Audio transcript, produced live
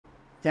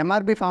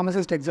MRB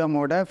Pharmacist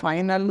எக்ஸாமோட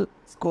final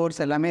scores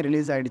எல்லாமே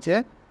release ஆகிடுச்சு.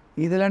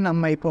 இதில்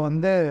நம்ம இப்போ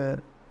வந்து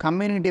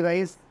கம்யூனிட்டி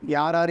வைஸ்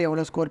யார் யார்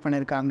எவ்வளோ ஸ்கோர்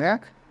பண்ணியிருக்காங்க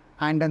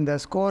அண்ட் அந்த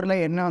ஸ்கோரில்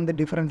என்ன வந்து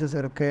டிஃப்ரென்சஸ்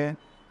இருக்குது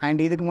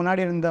அண்ட் இதுக்கு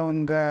முன்னாடி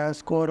இருந்தவங்க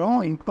ஸ்கோரும்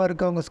இப்போ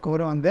இருக்கவங்க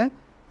ஸ்கோரும் வந்து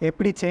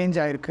எப்படி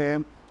சேஞ்ச் ஆகிருக்கு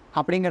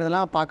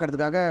அப்படிங்கிறதெல்லாம்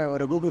பார்க்குறதுக்காக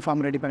ஒரு கூகுள்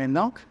ஃபார்ம் ரெடி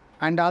பண்ணியிருந்தோம்.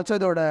 அண்ட் ஆல்சோ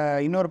இதோட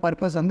இன்னொரு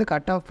பர்பஸ் வந்து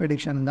கட் ஆஃப்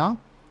ப்ரிடிக்ஷன் தான்.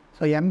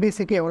 ஸோ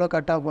MBCக்கு எவ்வளோ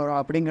கட் ஆஃப் வரும்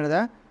அப்படிங்கிறத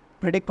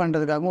ப்ரிடிக்ட்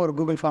பண்ணுறதுக்காகவும் ஒரு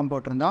கூகுள் ஃபார்ம்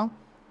போட்டிருந்தோம்.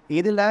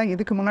 இதில்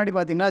இதுக்கு முன்னாடி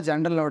பார்த்திங்கன்னா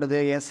ஜென்ரலோடது,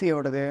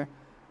 SCயோடது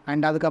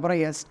அண்ட் அதுக்கப்புறம்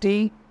ST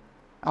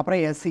அப்புறம்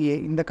SCA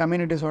இந்த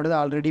கம்யூனிட்டிஸோடது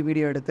ஆல்ரெடி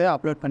வீடியோ எடுத்து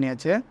அப்லோட்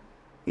பண்ணியாச்சு.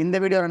 இந்த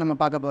வீடியோவில் நம்ம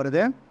பார்க்க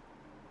போகிறது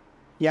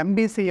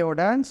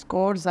MBCயோட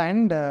ஸ்கோர்ஸ்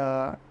அண்ட்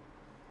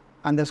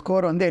அந்த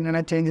ஸ்கோர் வந்து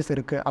என்னென்ன சேஞ்சஸ்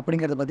இருக்குது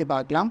அப்படிங்கிறத பற்றி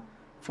பார்க்கலாம்.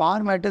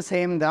 ஃபார்மேட்டு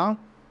சேம் தான்.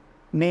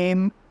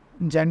 நேம்,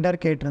 ஜெண்டர்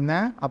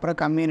கேட்டிருந்தேன், அப்புறம்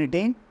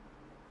கம்யூனிட்டி,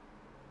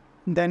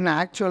 தென்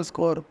ஆக்சுவல்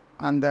ஸ்கோர்,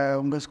 அந்த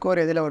உங்கள்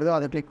ஸ்கோர் எதில் வருதோ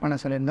அதை கிளிக் பண்ண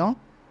சொல்லியிருந்தோம்.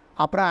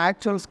 அப்புறம்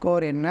ஆக்சுவல்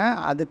ஸ்கோர் என்ன,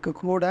 அதுக்கு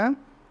கூட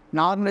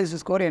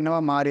நார்மலைஸ்டு ஸ்கோர்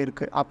என்னவாக மாறி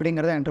இருக்குது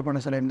அப்படிங்கிறத என்ட்ரு பண்ண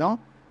சொல்லியிருந்தோம்.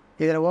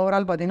 இதில்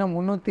ஓவரால் பார்த்திங்கன்னா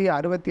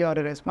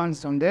 366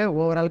 ரெஸ்பான்ஸ் வந்து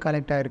ஓவரால்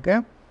கலெக்ட் ஆகிருக்கு.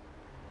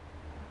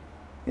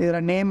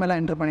 இதில் நேம் எல்லாம்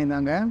என்ட்ரு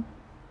பண்ணியிருந்தாங்க.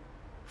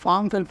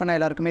 ஃபார்ம் ஃபில் பண்ண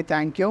எல்லாருக்குமே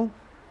தேங்க்யூ.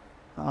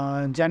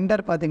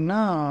 ஜெண்டர்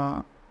பார்த்திங்கன்னா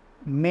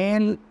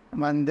மேல்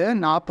வந்து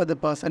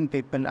 40%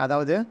 பீப்புள்,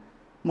 அதாவது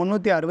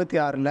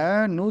 366ல்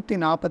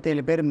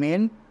 147 பேர்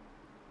மேல்.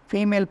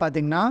 ஃபீமேல்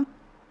பார்த்திங்கன்னா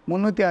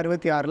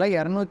 366ல்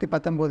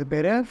 219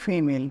 பேர்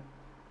ஃபீமேல்.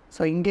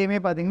 ஸோ இங்கேயுமே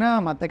பார்த்திங்கன்னா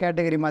மற்ற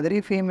கேட்டகரி மாதிரி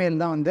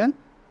ஃபீமேல் தான் வந்து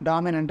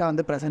டாமினண்ட்டாக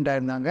வந்து ப்ரெசென்ட்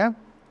ஆகிருந்தாங்க.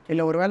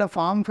 இல்லை ஒரு வேளை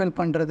ஃபார்ம் ஃபில்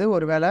பண்ணுறது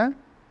ஒரு வேளை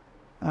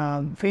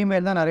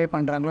ஃபீமேல் தான் நிறைய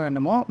பண்ணுறாங்களோ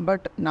என்னமோ.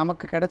 பட்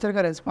நமக்கு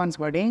கிடச்சிருக்க ரெஸ்பான்ஸ்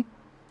படி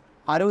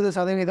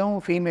 60%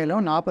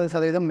 ஃபீமேலும்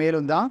 40%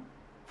 மேலும் தான்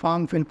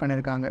ஃபார்ம் ஃபில்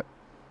பண்ணியிருக்காங்க.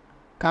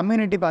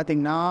 கம்யூனிட்டி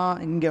பார்த்திங்கன்னா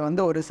இங்கே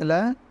வந்து ஒரு சில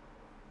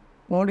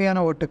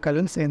போலியான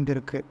ஓட்டுக்கள்னு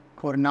சேர்ந்துருக்கு.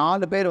 ஒரு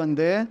 4 பேர்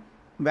வந்து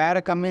வேறு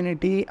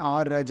கம்யூனிட்டி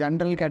ஆர்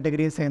ஜென்ரல்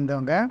கேட்டகரியை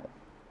சேர்ந்தவங்க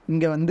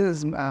இங்கே வந்து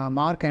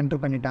மார்க் என்ட்ரு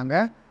பண்ணிட்டாங்க.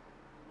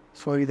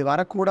 ஸோ இது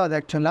வரக்கூடாது.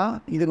 ஆக்சுவலாக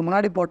இதுக்கு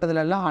முன்னாடி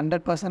போட்டதுலலாம்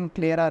 100%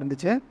 கிளியராக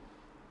இருந்துச்சு.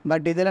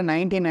 பட் இதில்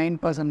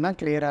 99% தான்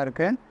கிளியராக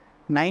இருக்குது.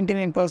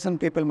 99%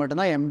 பீப்புள்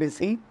மட்டும்தான் MBC.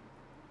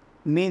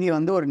 மீதி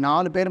வந்து ஒரு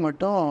 4 பேர்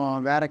மட்டும்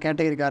வேறு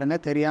கேட்டகரிக்காரங்க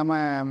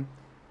தெரியாமல்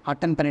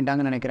அட்டன்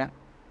பண்ணிட்டாங்கன்னு நினைக்கிறேன்.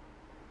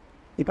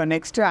 இப்போ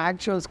நெக்ஸ்ட்டு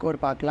ஆக்சுவல் ஸ்கோர்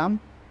பார்க்கலாம்.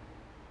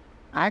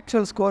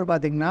 ஆக்சுவல் ஸ்கோர்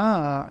பார்த்திங்கன்னா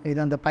இது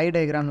அந்த பை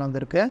டயக்ராமில்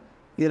வந்துருக்கு.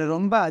 இதில்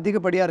ரொம்ப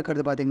அதிகப்படியாக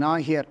இருக்கிறது பார்த்திங்கன்னா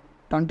ஹியர்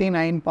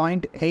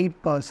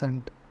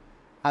 29.8%.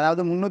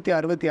 அதாவது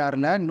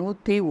 366ல்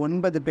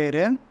 109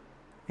 பேர்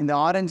இந்த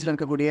ஆரஞ்சில்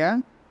இருக்கக்கூடிய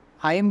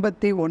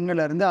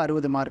 51லேருந்து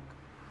 60 மார்க்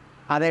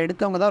அதை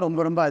எடுத்தவங்க தான் ரொம்ப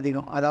ரொம்ப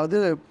அதிகம். அதாவது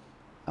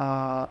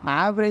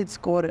ஆவரேஜ்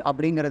ஸ்கோர்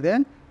அப்படிங்கிறது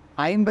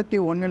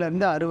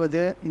 51லேருந்து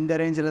 60 இந்த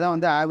ரேஞ்சில் தான்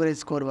வந்து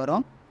ஆவரேஜ் ஸ்கோர்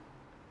வரும்.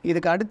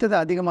 இதுக்கு அடுத்தது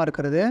அதிகமாக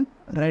இருக்கிறது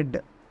red,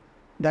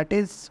 that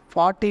is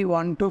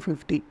 41 to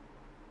 50.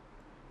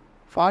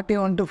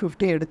 41 to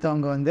 50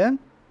 எடுத்தவங்க வந்து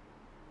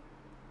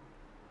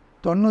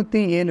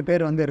 97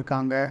 பேர் வந்து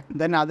இருக்காங்க.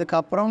 தென்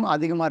அதுக்கப்புறம்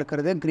அதிகமாக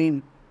இருக்கிறது க்ரீன்,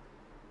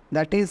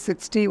 தட் இஸ்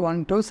 61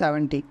 to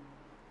 70.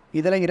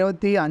 இதில்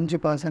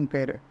 25%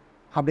 பேர்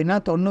அப்படின்னா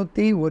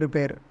 91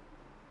 பேர்.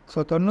 ஸோ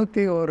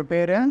 91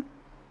 பேர்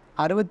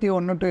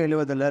 61 to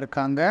 70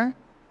 இருக்காங்க.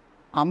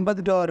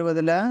 50 to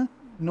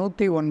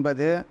 60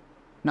 109,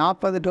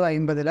 40 to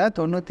 50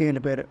 97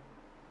 பேர்.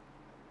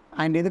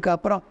 அண்ட்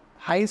இதுக்கப்புறம்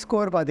ஹை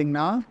ஸ்கோர்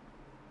பார்த்திங்கன்னா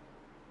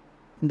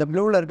இந்த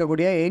ப்ளூவில்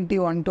இருக்கக்கூடிய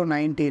 81 to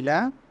 90ல்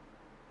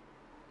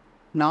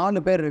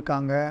 4 பேர்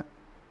இருக்காங்க.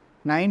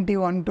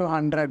 91 to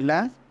 100ல்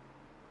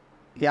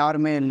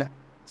யாருமே இல்லை.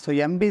 ஸோ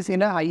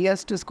MBCயில்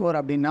ஹையஸ்ட் ஸ்கோர்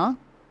அப்படின்னா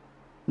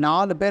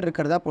 4 பேர்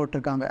இருக்கிறதா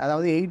போட்டிருக்காங்க,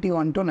 அதாவது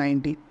 81 to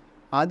 90.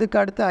 அதுக்கு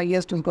அடுத்த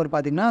ஹையஸ்ட் ஸ்கோர்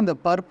பார்த்திங்கன்னா அந்த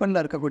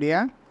பர்பிளில் இருக்கக்கூடிய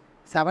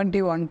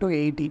 71 to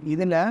 80.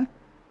 இதில்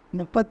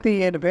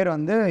 37 பேர்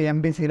வந்து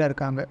MBCயில்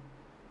இருக்காங்க.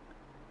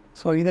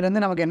 ஸோ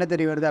இதுலேருந்து நமக்கு என்ன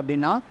தெரிய வருது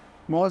அப்படின்னா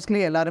மோஸ்ட்லி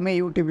எல்லாருமே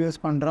யூடியூப் யூஸ்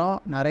பண்ணுறோம்.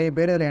 நிறைய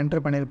பேர் இதில் என்ட்ரு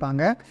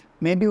பண்ணியிருப்பாங்க.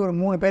 மேபி ஒரு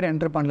 3 பேர்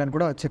என்ட்ரு பண்ணலன்னு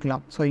கூட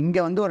வச்சுக்கலாம். ஸோ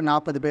இங்கே வந்து ஒரு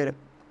 40 பேர்,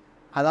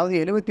 அதாவது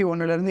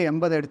 71லேருந்து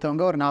 80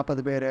 எடுத்தவங்க ஒரு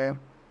 40 பேர்,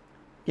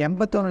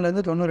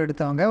 81லேருந்து 90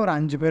 எடுத்தவங்க ஒரு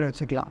 5 பேர்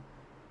வச்சுக்கலாம்.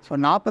 ஸோ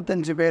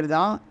 45 பேர்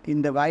தான்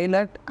இந்த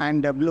வயலட்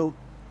அண்ட் ப்ளூ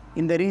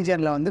இந்த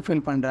ரீஜனில் வந்து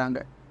ஃபில் பண்ணுறாங்க.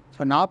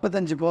 ஸோ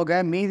 45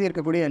 போக மீதி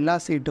இருக்கக்கூடிய எல்லா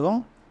சீட்டும்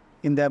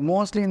இந்த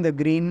மோஸ்ட்லி இந்த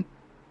க்ரீன்,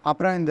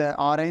 அப்புறம் இந்த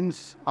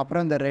ஆரஞ்ச்,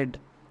 அப்புறம் இந்த ரெட்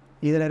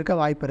இதில் இருக்க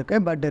வாய்ப்பு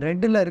இருக்குது. பட்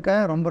ரெட்டில் இருக்க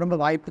ரொம்ப ரொம்ப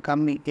வாய்ப்பு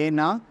கம்மி.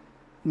 ஏன்னா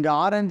இங்கே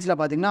ஆரஞ்சில்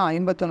பார்த்திங்கன்னா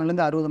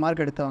 51லேருந்து 60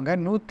 மார்க் எடுத்தவங்க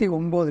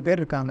 109 பேர்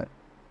இருக்காங்க.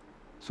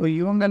 ஸோ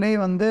இவங்களே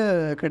வந்து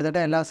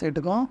கிட்டத்தட்ட எல்லா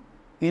சீட்டுக்கும்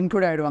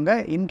இன்க்ளூட் ஆகிடுவாங்க.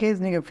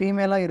 இன்கேஸ் நீங்கள்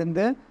ஃபீமேலாக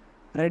இருந்து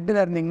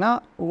ரெட்டில் இருந்தீங்கன்னா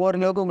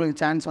ஓரளவுக்கு உங்களுக்கு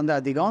சான்ஸ் வந்து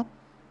அதிகம்.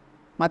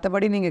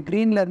 மற்றபடி நீங்கள்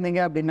க்ரீனில்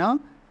இருந்தீங்க அப்படின்னா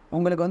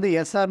உங்களுக்கு வந்து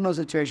எஸ்ஆர்னோ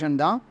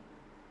சுச்சுவேஷன் தான்.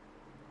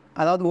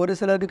 அதாவது ஒரு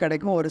சிலருக்கு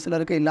கிடைக்கும், ஒரு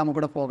சிலருக்கு இல்லாமல்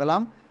கூட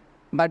போகலாம்.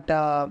 பட்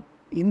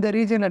இந்த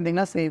ரீஜனில்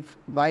இருந்திங்கன்னா சேஃப்.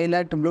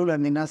 வயலட் ப்ளூவில்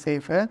இருந்திங்கன்னா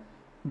சேஃபு.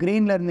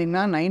 க்ரீனில்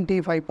இருந்திங்கன்னா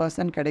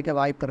 95% கிடைக்க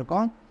வாய்ப்பு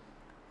இருக்கும்.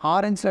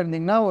 ஆரஞ்சில்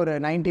இருந்திங்கன்னா ஒரு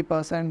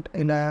 90%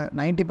 இல்லை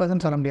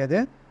 90% சொல்ல முடியாது,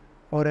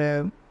 ஒரு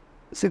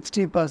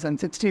 60%,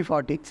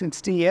 60-40,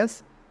 60 yes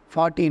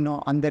 40 no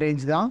அந்த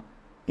ரேஞ்ச் தான்.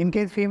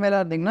 இன்கேஸ்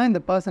ஃபீமேலாக இருந்திங்கன்னா இந்த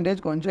பர்சன்டேஜ்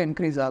கொஞ்சம்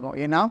இன்க்ரீஸ் ஆகும்.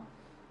 ஏன்னா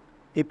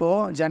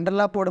இப்போது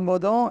ஜென்ரலாக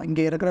போடும்போதும்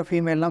இங்கே இருக்கிற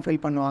ஃபீமேல்லாம்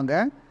ஃபில் பண்ணுவாங்க.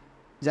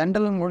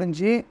 ஜென்ரல்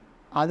முடிஞ்சு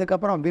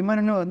அதுக்கப்புறம்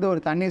விமன்னு வந்து ஒரு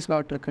தனி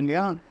ஸ்லாட் இருக்கு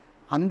இல்லையா,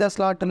 அந்த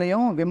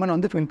ஸ்லாட்லேயும் விமன்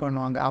வந்து ஃபில்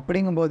பண்ணுவாங்க.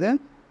 அப்படிங்கும்போது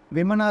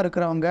விமனாக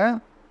இருக்கிறவங்க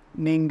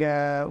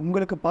நீங்கள்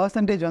உங்களுக்கு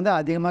பர்சன்டேஜ் வந்து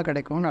அதிகமாக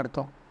கிடைக்கும்னு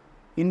அர்த்தம்.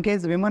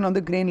 இன்கேஸ் விமன்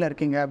வந்து க்ரீனில்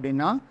இருக்கீங்க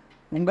அப்படின்னா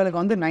உங்களுக்கு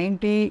வந்து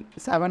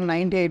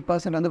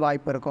 97-98% வந்து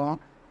வாய்ப்பு இருக்கும்.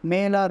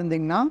 மேலாக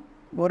இருந்திங்கன்னா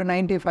ஒரு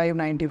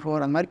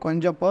 95-94 அந்த மாதிரி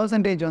கொஞ்சம்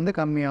பர்சன்டேஜ் வந்து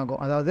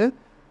கம்மியாகும். அதாவது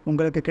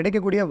உங்களுக்கு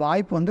கிடைக்கக்கூடிய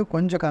வாய்ப்பு வந்து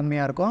கொஞ்சம்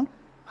கம்மியாக இருக்கும்.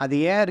 அது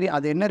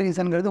என்ன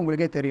ரீசனுங்கிறது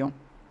உங்களுக்கே தெரியும்.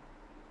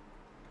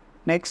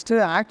 நெக்ஸ்ட்டு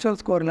ஆக்சுவல்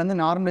ஸ்கோர்லேருந்து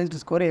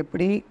நார்மலைஸ்டு ஸ்கோர்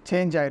எப்படி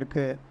சேஞ்ச்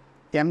ஆகிருக்கு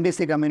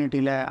எம்பிசி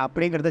கம்யூனிட்டியில்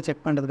அப்படிங்கிறத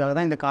செக் பண்ணுறதுக்காக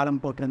தான் இந்த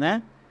காலம் போட்டிருந்தேன்.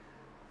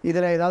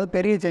 இதில் ஏதாவது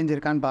பெரிய சேஞ்ச்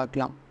இருக்கான்னு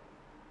பார்க்கலாம்.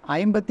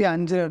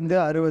 55லேருந்து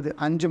 60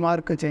 5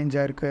 மார்க்கு சேஞ்ச்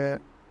ஆகிருக்கு.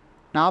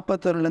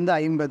 41லேருந்து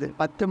 50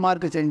 10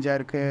 மார்க்கு சேஞ்ச்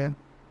ஆகிருக்கு.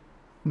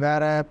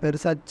 வேறு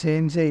பெருசாக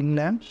சேஞ்சே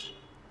இல்லை.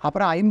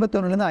 அப்புறம்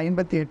 51லேருந்து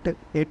 58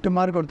 8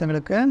 மார்க்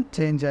ஒருத்தங்களுக்கு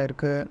சேஞ்ச்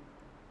ஆகிருக்கு,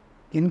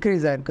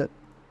 இன்க்ரீஸ் ஆகிருக்கு.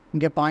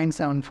 இங்கே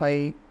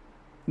 0.75,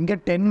 இங்கே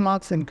 10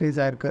 மார்க்ஸ் இன்க்ரீஸ்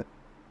ஆகிருக்கு.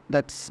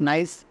 That's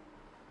nice.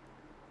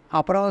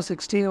 அப்புறம்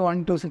 61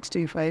 to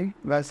 65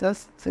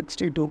 வெர்சஸ்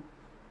 62.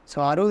 ஸோ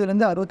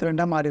 60லேருந்து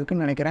 62 மாறி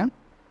இருக்குன்னு நினைக்கிறேன்.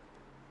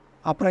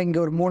 அப்புறம் இங்கே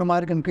ஒரு 3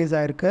 மார்க் இன்க்ரீஸ்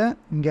ஆகிருக்கு.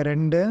 இங்கே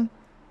 2,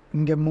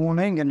 இங்கே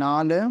 3, இங்கே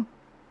 4.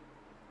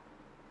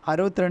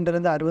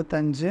 62லேருந்து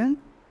 65.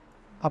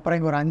 அப்புறம்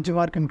இங்கே ஒரு 5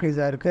 மார்க் இன்க்ரீஸ்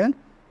ஆகிருக்கு.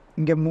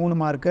 இங்கே 3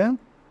 மார்க்கு,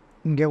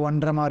 இங்கே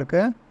 1.5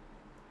 மார்க்கு,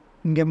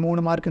 இங்கே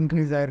 3 மார்க்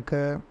இன்க்ரீஸ்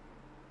ஆகிருக்கு.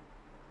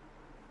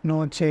 No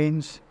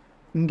change.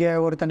 இங்கே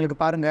ஒருத்தங்களுக்கு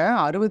பாருங்கள்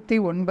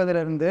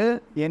 69லேருந்து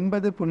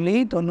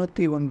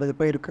 80.99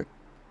 போயிருக்கு.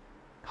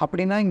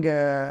 அப்படின்னா இங்கே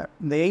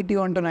இந்த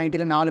 81 to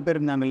 90 4 பேர்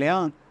இருந்தாங்க இல்லையா,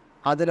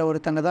 அதில்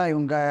ஒருத்தங்க தான்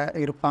இவங்க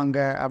இருப்பாங்க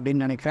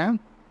அப்படின்னு நினைக்கிறேன்.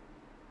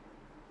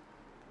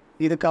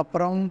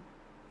 இதுக்கப்புறம்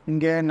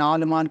இங்கே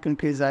 4 மார்க்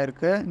இன்க்ரீஸ்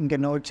ஆகிருக்கு. இங்கே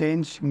நோ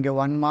சேஞ்ச். இங்கே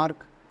 1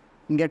 மார்க்,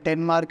 இங்கே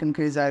 10 மார்க்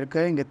இன்க்ரீஸ்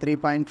ஆகிருக்கு. இங்கே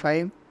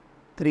 3.5,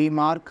 3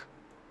 mark,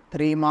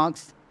 3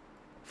 marks,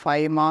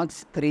 5 marks,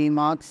 3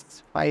 marks,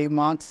 5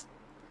 marks,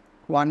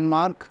 1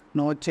 mark,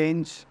 no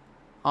change.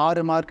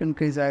 6 mark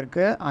increase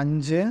ஆகிருக்கு.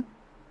 5,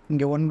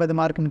 இங்கே 9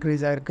 மார்க்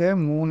இன்க்ரீஸ் ஆகிருக்கு.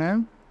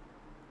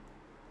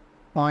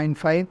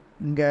 3.5,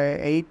 இங்கே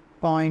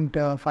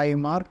 8.5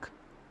 மார்க்,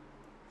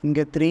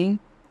 இங்கே 3,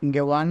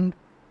 இங்கே 1,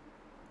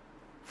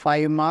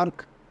 5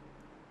 மார்க்,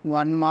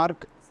 1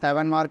 மார்க்,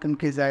 7 மார்க்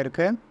இன்க்ரீஸ்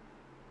ஆகிருக்கு.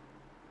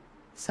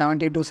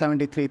 70 to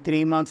 73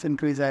 3 மார்க்ஸ்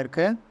இன்க்ரீஸ்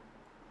ஆகிருக்கு.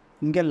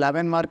 இங்கே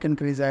 11 மார்க்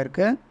இன்க்ரீஸ்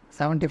ஆகிருக்கு.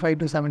 75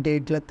 to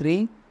 78 3.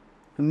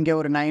 இங்கே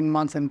ஒரு 9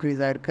 மார்க்ஸ்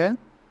இன்க்ரீஸ் ஆகிருக்கு.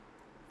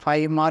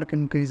 5 மார்க்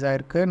இன்க்ரீஸ்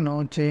ஆகிருக்கு. No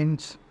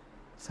change.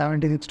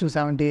 76 to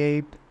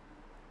 78.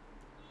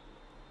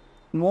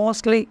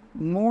 Mostly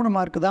 3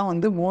 mark தான்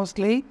வந்து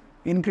மோஸ்ட்லி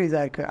இன்க்ரீஸ்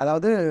ஆகிருக்கு.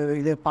 அதாவது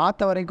இது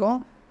பார்த்த வரைக்கும்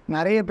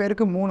நிறைய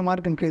பேருக்கு 3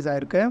 மார்க் இன்க்ரீஸ்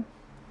ஆகிருக்கு.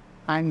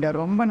 அண்ட்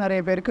ரொம்ப நிறைய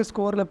பேருக்கு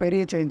ஸ்கோரில்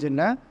பெரிய சேஞ்ச்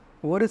இல்லை.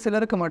 ஒரு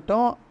சிலருக்கு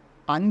மட்டும்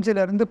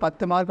 5லேருந்து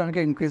 10 மார்க்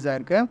கணக்கு இன்க்ரீஸ்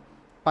ஆகிருக்கு.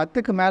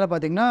 10க்கு மேலே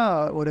பார்த்திங்கன்னா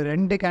ஒரு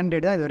 2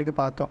 கேண்டிடேட் தான் இது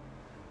வரைக்கும் பார்த்தோம்.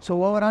 ஸோ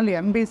ஓவரால்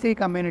எம்பிசி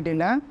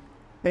கம்யூனிட்டியில்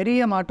பெரிய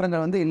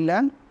மாற்றங்கள் வந்து இல்லை.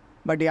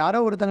 பட் யாரோ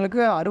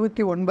ஒருத்தங்களுக்கு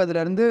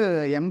 69லேருந்து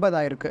 80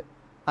 ஆகிருக்கு.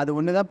 அது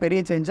ஒன்று தான்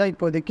பெரிய சேஞ்சாக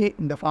இப்போதைக்கு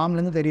இந்த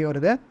ஃபார்ம்லேருந்து தெரிய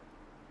வருது.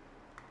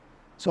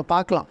 ஸோ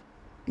பார்க்கலாம்.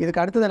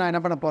 இதுக்கு அடுத்தது நான்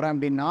என்ன பண்ண போகிறேன்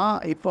அப்படின்னா,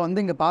 இப்போ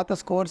வந்து இங்கே பார்த்த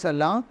ஸ்கோர்ஸ்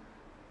எல்லாம்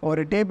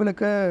ஒரு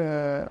டேபிளுக்கு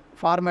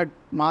ஃபார்மேட்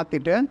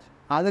மாற்றிட்டு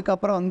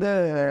அதுக்கப்புறம் வந்து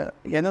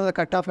எந்தெந்த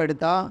கட் ஆஃப்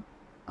எடுத்தால்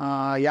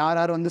யார்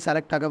யார் வந்து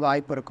செலக்ட் ஆக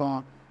வாய்ப்பு இருக்கும்,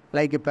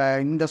 லைக் இப்போ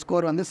இந்த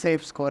ஸ்கோர் வந்து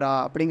சேஃப் ஸ்கோரா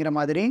அப்படிங்கிற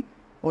மாதிரி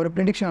ஒரு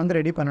ப்ரிடிக்ஷன் வந்து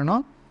ரெடி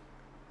பண்ணணும்.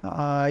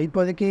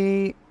 இப்போதைக்கு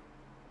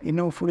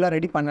இன்னும் ஃபுல்லாக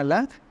ரெடி பண்ணலை.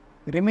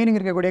 ரிமைனிங்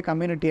இருக்கக்கூடிய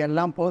கம்யூனிட்டி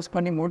எல்லாம் போஸ்ட்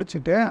பண்ணி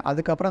முடிச்சுட்டு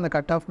அதுக்கப்புறம் அந்த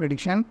cut off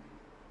prediction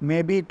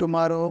maybe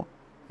tomorrow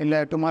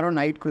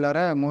நைட்குள்ளார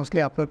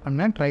mostly upload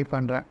பண்ண ட்ரை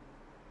பண்ணுறேன்.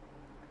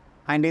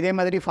 அண்ட் இதே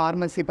மாதிரி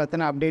ஃபார்மசி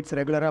பற்றின அப்டேட்ஸ்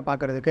ரெகுலராக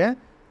பார்க்குறதுக்கு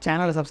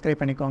சேனலை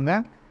சப்ஸ்கிரைப் பண்ணிக்கோங்க.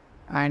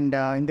 அண்ட்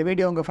இந்த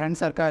வீடியோ உங்கள்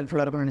ஃப்ரெண்ட்ஸ் சர்க்காக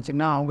ஹெல்ப்ஃபுல்லாக இருக்கும்னு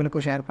நினச்சிங்கன்னா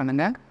அவங்களுக்கும் ஷேர்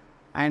பண்ணுங்கள்.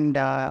 அண்ட்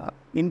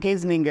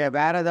இன்கேஸ் நீங்கள்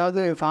வேறு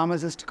ஏதாவது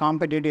ஃபார்மசிஸ்ட்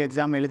காம்படிட்டிவ்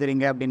எக்ஸாம்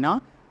எழுதுறீங்க அப்படின்னா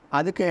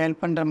அதுக்கு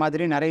ஹெல்ப் பண்ணுற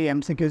மாதிரி நிறைய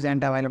MCQs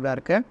என்கிட்ட அவைலபிளாக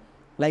இருக்குது.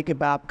 லைக்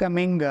இப்போ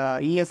அப்கமிங்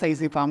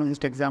ESIC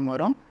ஃபார்மசிஸ்ட் எக்ஸாம்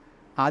வரும்.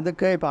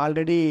 அதுக்கு இப்போ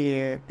already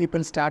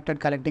people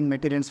started collecting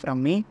materials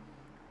from me.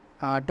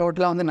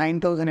 டோட்டலாக வந்து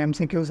 9000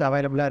 MCQs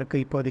அவைலபிளாக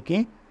இருக்குது இப்போதைக்கு.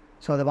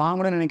 ஸோ அதை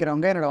வாங்கணும்னு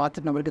நினைக்கிறவங்க என்னோடய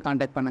வாட்ஸ்அப் நம்பருக்கு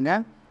கான்டாக்ட்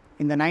பண்ணுங்கள்.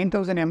 இந்த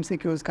 9000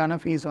 MCQஸ்க்கான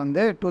ஃபீஸ்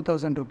வந்து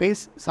 2000 rupees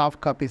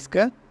சாஃப்ட்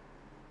காப்பீஸ்க்கு.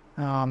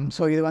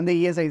 ஸோ இது வந்து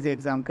ESIC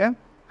எக்ஸாமுக்கு.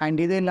 அண்ட்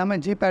இது இல்லாமல்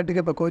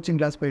GPATக்கு இப்போ கோச்சிங்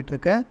கிளாஸ்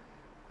போயிட்டுருக்கு.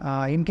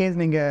 இன்கேஸ்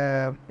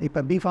நீங்கள் இப்போ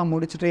B.Pharm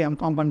முடிச்சுட்டு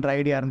M.Pharm பண்ணுற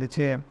ஐடியா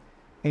இருந்துச்சு,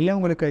 இல்லை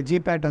உங்களுக்கு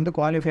GPAT வந்து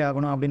குவாலிஃபை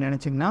ஆகணும் அப்படின்னு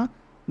நினச்சிங்கன்னா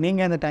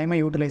நீங்கள் அந்த டைமை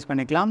யூட்டிலைஸ்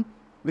பண்ணிக்கலாம்.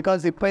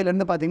 பிகாஸ்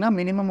இப்போலேருந்து பார்த்திங்கன்னா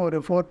மினிமம் ஒரு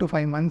 4 to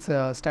 5 months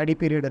ஸ்டடி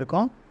பீரியட்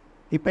இருக்கும்.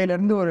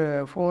 இப்போலேருந்து ஒரு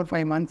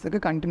 4-5 மந்த்ஸுக்கு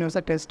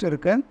கண்டினியூஸாக டெஸ்ட்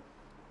இருக்குது.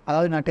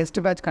 அதாவது நான் டெஸ்ட்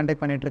பேட்ச்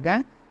கண்டக்ட்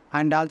பண்ணிகிட்ருக்கேன்.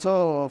 அண்ட் ஆல்சோ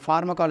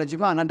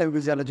ஃபார்மகாலஜிக்கும் அனாட்டமி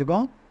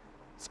ஃபிசியாலஜிக்கும்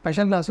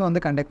ஸ்பெஷல் கிளாஸும்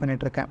வந்து கண்டக்ட்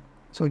பண்ணிகிட்ருக்கேன்.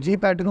 ஸோ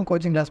ஜிபேட்டுக்கும்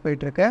கோச்சிங் கிளாஸ்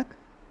போயிட்டுருக்கு.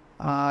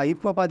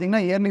 இப்போ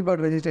பார்த்தீங்கன்னா இயர்லி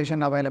பேர்ட்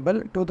ரெஜிஸ்ட்ரேஷன் அவைலபிள்.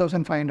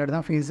 2500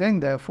 தான் ஃபீஸு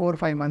இந்த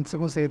 4-5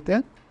 மந்த்ஸுக்கும் சேர்த்து.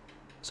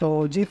 So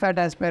GPAT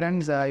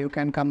aspirants, you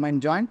can come and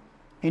join.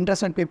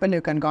 Interested people,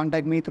 you can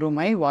contact me through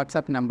my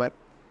WhatsApp number.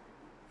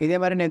 இதே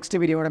மாதிரி நெக்ஸ்ட்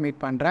வீடியோவோட மீட்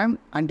பண்ணுறேன்.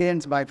 Until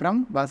then, bye from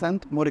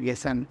Vasanth,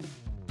 Murugesan.